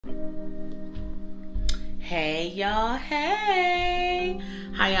Hey y'all, hey!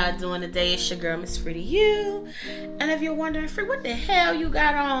 How y'all doing today? It's your girl, Miss Reiview. And if you're wondering, Free, what the hell you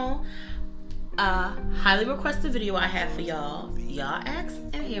got on? Highly requested video I have for y'all. Y'all asked,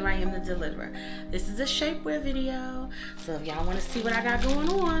 and here I am to deliver. This is a shapewear video. So if y'all want to see what I got going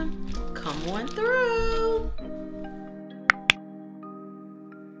on, come on through.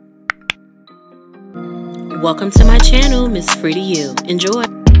 Welcome to my channel, Miss Reiview. Enjoy.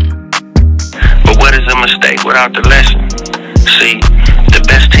 But what is a mistake without the lesson? See, the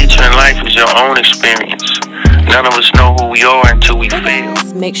best teacher in life is your own experience. None of us know who we are until we fail.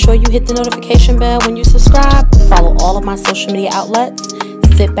 Make sure you hit the notification bell when you subscribe. Follow all of my social media outlets.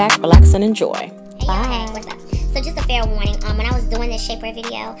 Sit back, relax, and enjoy. Hey, hey, what's up? So just a fair warning, when I was doing this shapewear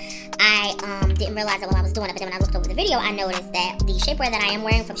video, I didn't realize it while I was doing it, but then when I looked over the video, I noticed that the shapewear that I am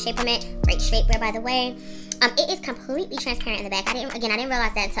wearing from Shapermint, great shapewear by the way, it is completely transparent in the back. I didn't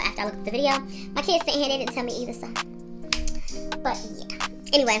realize that until after I looked at the video. My kids sitting here, they didn't tell me either, so. But yeah.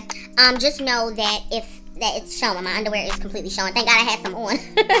 Anyway, just know that it's showing. My underwear is completely showing. Thank God I had some on.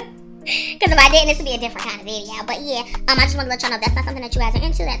 Because if I didn't, this would be a different kind of video. But yeah, I just wanted to let y'all know if that's not something that you guys are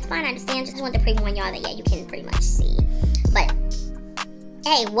into. That's fine, I understand. Just wanted to pre-warn y'all that yeah, you can pretty much see. But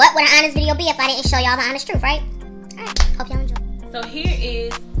hey, what would an honest video be if I didn't show y'all the honest truth, right? Alright, hope y'all enjoy. So here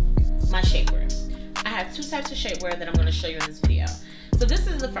is my shapewear. I have two types of shapewear that I'm going to show you in this video. So this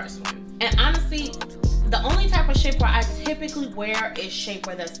is the first one. And honestly, the only type of shapewear I typically wear is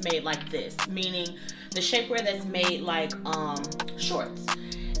shapewear that's made like this. Meaning the shapewear that's made like shorts.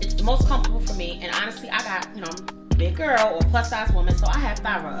 It's the most comfortable for me. And honestly, I got, I'm a big girl or plus size woman, so I have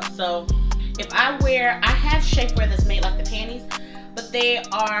thigh rubs. So if I have shapewear that's made like the panties, but they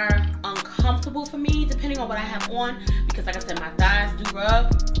are uncomfortable for me depending on what I have on. Because like I said, my thighs do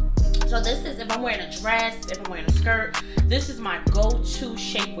rub. So this is, if I'm wearing a dress, if I'm wearing a skirt, this is my go-to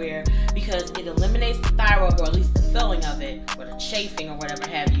shapewear because it eliminates the thigh rub, or at least the feeling of it, or the chafing or whatever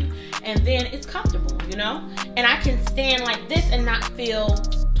have you. And then it's comfortable, And I can stand like this and not feel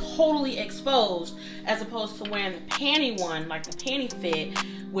totally exposed, as opposed to wearing the panty one, like the panty fit,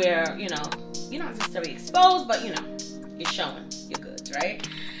 where, you're not necessarily exposed, but you're showing your goods, right?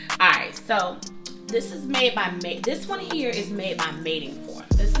 Alright, so this is made by this one here is made by Maidenfrom.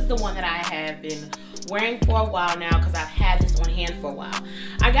 This is the one that I have been wearing for a while now because I've had this on hand for a while.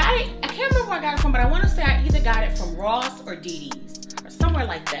 I got it, I can't remember where I got it from, but I want to say I either got it from Ross or DD's or somewhere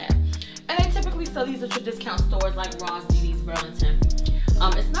like that. And they typically sell these at your discount stores like Ross, DD's, Burlington.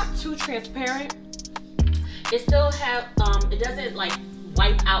 It's not too transparent. It still have, it doesn't like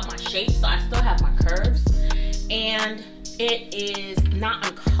wipe out my shape, so I still have my curves. And it is not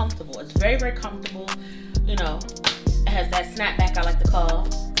uncomfortable. It's very, very comfortable. It has that snapback I like to call.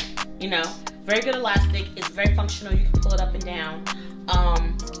 Very good elastic. It's very functional. You can pull it up and down.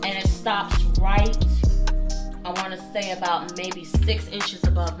 And it stops right, I want to say about maybe 6 inches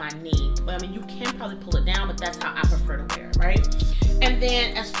above my knee. But you can probably pull it down, but that's how I prefer to wear it, right? And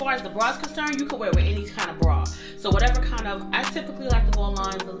then as far as the bra is concerned, you can wear it with any kind of bra. So whatever kind of, I typically like to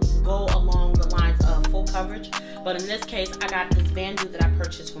go along the lines of full coverage. But in this case, I got this bandeau that I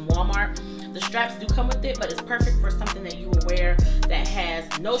purchased from Walmart. The straps do come with it, but it's perfect for something that you will wear that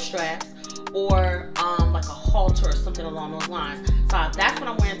has no straps, or like a halter or something along those lines. So that's what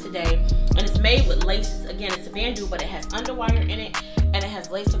I'm wearing today. And it's made with laces. Again, it's a bandeau, but it has underwire in it, and it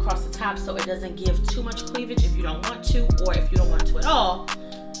has lace across the top, so it doesn't give too much cleavage if you don't want to, or if you don't want to at all,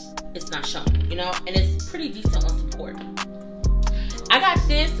 it's not showing, and it's pretty decent on support. I got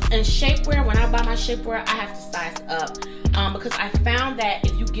this in shapewear. When I buy my shapewear, I have to size up because I found that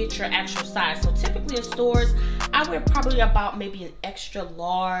if you get your actual size, so typically in stores, I wear probably about maybe an extra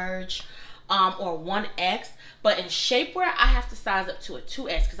large or 1X, but in shapewear, I have to size up to a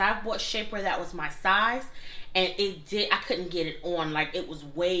 2X because I bought shapewear that was my size, and I couldn't get it on. Like, it was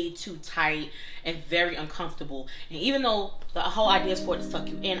way too tight and very uncomfortable. And even though the whole idea is for it to suck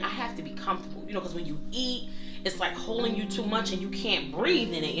you in, I have to be comfortable, because when you eat, it's like holding you too much and you can't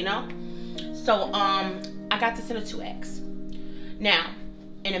breathe in it, So, I got this in a 2X. Now,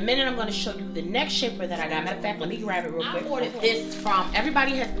 in a minute, I'm going to show you the next shapewear that I got. Matter of fact, let me grab it real quick. I ordered this from,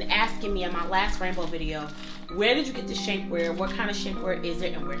 everybody has been asking me in my last rainbow video, where did you get the shapewear? What kind of shapewear is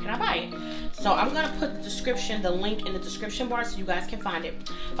it? And where can I buy it? So I'm going to put the link in the description bar so you guys can find it.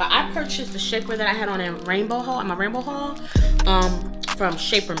 But I purchased the shapewear that I had on in my rainbow haul, from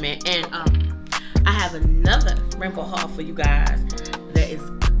Shapermint. And I have another rainbow haul for you guys that is,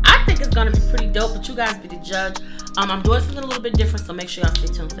 I think it's going to be pretty dope, but you guys be the judge. I'm doing something a little bit different, so make sure y'all stay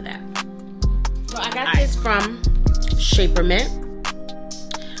tuned for that. So I got this from Shapermint.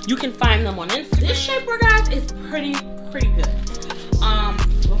 You can find them on Instagram. This shapewear, guys, is pretty good.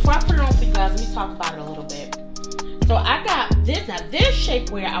 Before I put it on for you guys, guys, let me talk about it a little bit. So I got this. Now this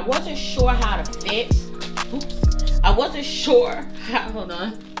shapewear, I wasn't sure how to fit. Oops. I wasn't sure how, hold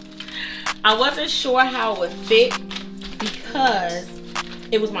on. I wasn't sure how it would fit because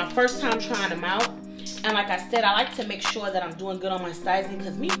it was my first time trying them out. And like I said, I like to make sure that I'm doing good on my sizing,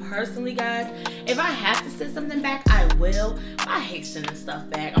 because me personally, guys, if I have to send something back, I will. I hate sending stuff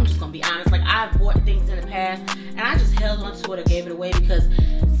back. I'm just gonna be honest. Like, I've bought things in the past and I just held on to it or gave it away, because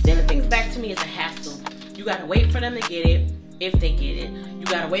sending things back to me is a hassle. You gotta wait for them to get it, if they get it. You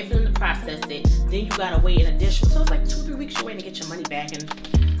gotta wait for them to process it. Then you gotta wait an additional. So it's like 2-3 weeks you're waiting to get your money back, and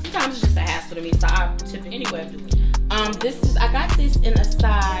sometimes it's just a hassle to me. So I tip it anyway. I got this in a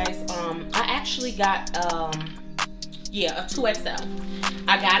size, I actually got, yeah, a 2XL.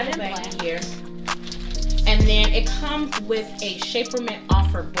 I got it in black here. And then it comes with a Shapermint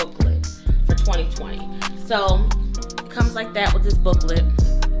offer booklet for 2020. So it comes like that with this booklet.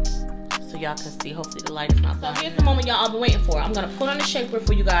 So y'all can see, hopefully the light is not. So here's the moment y'all been waiting for. I'm gonna put on the shapewear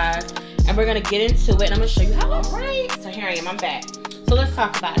for you guys, and we're gonna get into it, and I'm gonna show you how. All right, so here I am, I'm back. So let's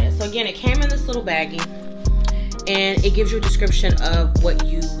talk about it. So again, it came in this little baggie, and it gives you a description of what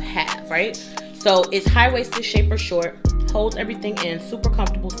you have, right? So it's high-waisted shaper short, holds everything in, super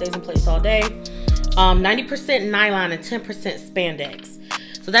comfortable, stays in place all day. 90% nylon and 10% spandex.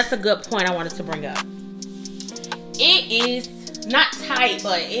 So that's a good point I wanted to bring up. It is not tight,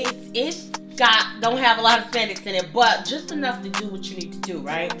 but it's got, don't have a lot of spandex in it, but just enough to do what you need to do,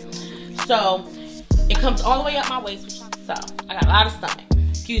 right? So it comes all the way up my waist. So I got a lot of stomach.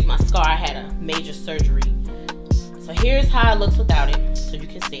 Excuse my scar, I had a major surgery. So here's how it looks without it, so you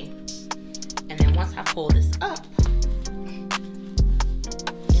can see. And then once I pull this up,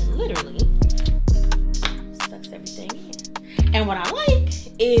 it literally sucks everything in. And what I like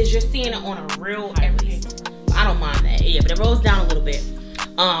is you're seeing it on a real everything. I don't mind that, yeah, but it rolls down a little bit.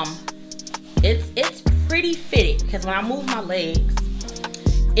 It's pretty fitted, because when I move my legs,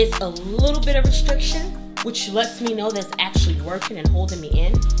 it's a little bit of restriction, which lets me know that it's actually working and holding me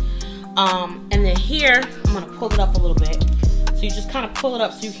in. And then here, I'm gonna pull it up a little bit. So you just kind of pull it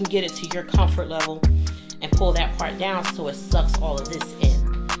up so you can get it to your comfort level, and pull that part down so it sucks all of this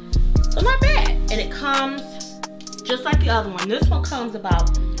in. So not bad. And it comes just like the other one. This one comes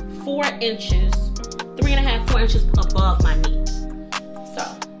about 4 inches, 3.5, 4 inches above my knee. So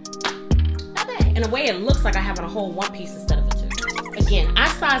not bad. In a way, it looks like I have on a whole one piece instead of a 2. Again, I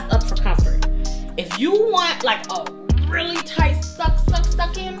sized up for comfort. If you want like a really tight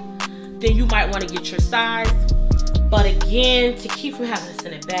suck in, then you might want to get your size. But again, to keep from having to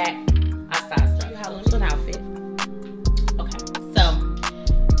send it back, I sized up. How it looks an outfit. Okay, so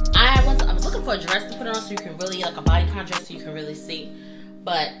I was looking for a dress to put on so you can really, like a bodycon dress so you can really see.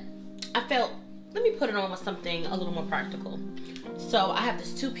 But I felt, let me put it on with something a little more practical. So I have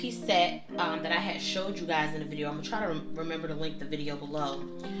this 2-piece set that I had showed you guys in the video. I'm gonna try to remember to link the video below.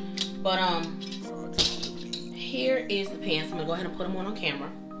 But here is the pants. I'm gonna go ahead and put them on camera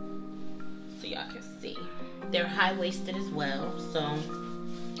so y'all can see. They're high-waisted as well, so,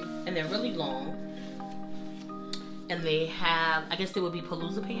 and they're really long. And they have, I guess they would be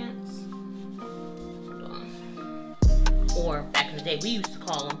palooza pants. Or back in the day, we used to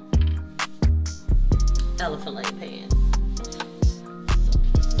call them elephant leg pants.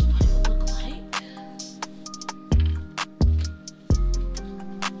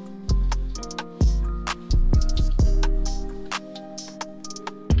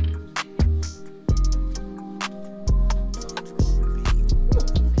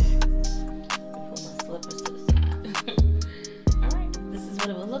 So this is what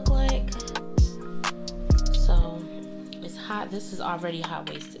it would look like. This is already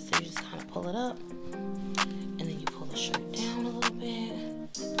high-waisted, so you just kind of pull it up, and then you pull the shirt down a little bit.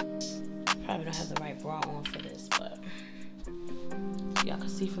 Probably don't have the right bra on for this, but y'all can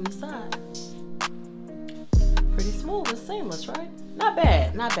see from the side. Pretty smooth and seamless, right? Not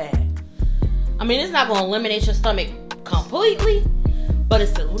bad, not bad. I mean, it's not going to eliminate your stomach completely, but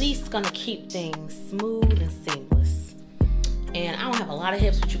it's at least going to keep things smooth and seamless. And I don't have a lot of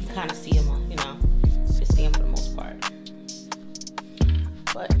hips, but you can kind of see them on, you know, you can see them for the most part.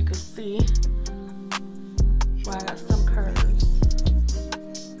 But you can see where I got some curves.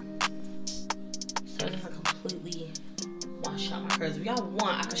 So it doesn't completely wash out my curves. If y'all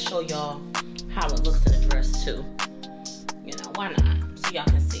want, I can show y'all how it looks in a dress too. You know, why not? So y'all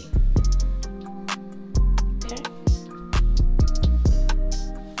can see. Okay.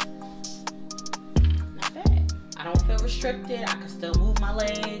 Not bad. I don't feel restricted. I can still move my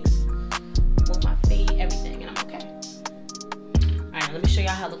legs, move my feet, everything, and I'm okay. Alright, let me show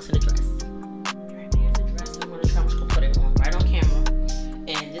y'all how it looks in a dress. Alright, here's the dress I'm gonna try to put it on right on camera.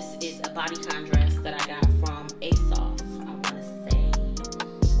 And this is a bodycon dress that I got from ASOS. I want to say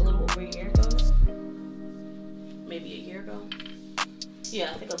a little over a year ago. Maybe a year ago.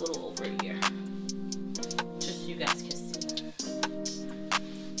 Yeah, I think a little over a year. Just so you guys can see.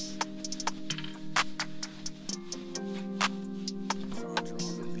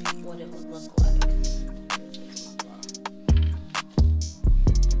 What it would look like.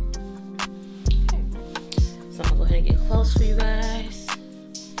 Okay. So I'm gonna go ahead and get close for you guys.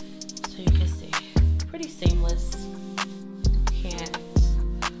 So you can see. Pretty seamless. You can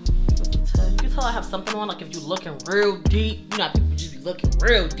tell I have something on, like if you're looking real deep. You know, people just be looking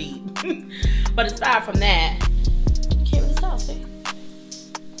real deep. But aside from that, you can't really tell, see?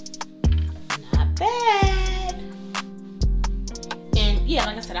 Not bad. And yeah,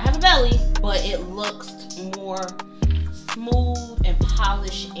 like I said, I have a belly, but it looks more smooth and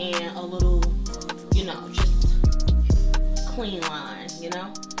polished and a little, you know, just clean line, you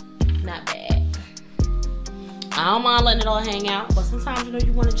know? Not bad. I don't mind letting it all hang out, but sometimes, you know,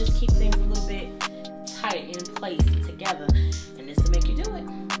 you want to just keep things a little bit tight in place together, and this will make you do it.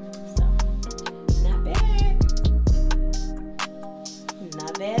 So, not bad.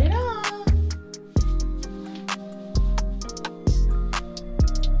 Not bad at all.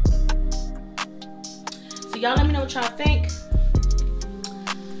 So y'all let me know what y'all think.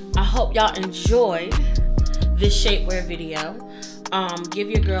 I hope y'all enjoyed this shapewear video. Give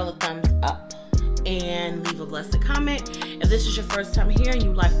your girl a thumbs up and leave a blessed comment. If this is your first time here and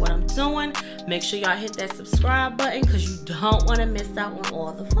you like what I'm doing, make sure y'all hit that subscribe button because you don't want to miss out on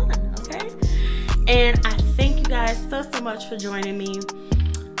all the fun, okay? And I thank you guys so much for joining me.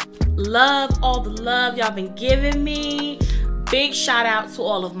 Love all the love y'all been giving me. Big shout out to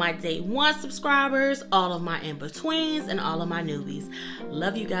all of my day one subscribers, all of my in-betweens, and all of my newbies.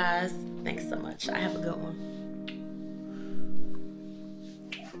 Love you guys. Thanks so much. I have a good one.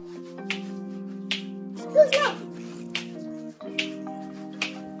 Who's next?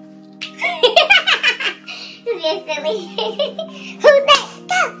 This is silly. Who's